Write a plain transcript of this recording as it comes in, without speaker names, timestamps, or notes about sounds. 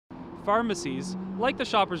Pharmacies, like the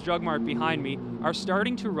Shoppers Drug Mart behind me, are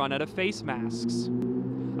starting to run out of face masks.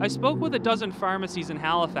 I spoke with a dozen pharmacies in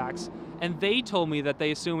Halifax, and they told me that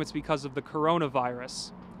they assume it's because of the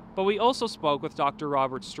coronavirus. But we also spoke with Dr.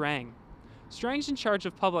 Robert Strang. Strang's in charge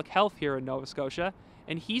of public health here in Nova Scotia,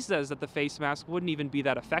 and he says that the face mask wouldn't even be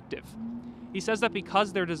that effective. He says that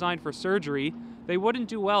because they're designed for surgery, they wouldn't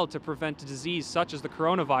do well to prevent a disease such as the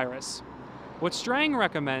coronavirus. What Strang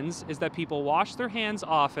recommends is that people wash their hands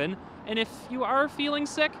often, and if you are feeling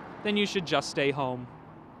sick, then you should just stay home.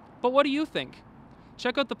 But what do you think?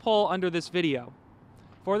 Check out the poll under this video.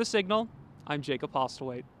 For The Signal, I'm Jakob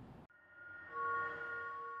Postlewaite.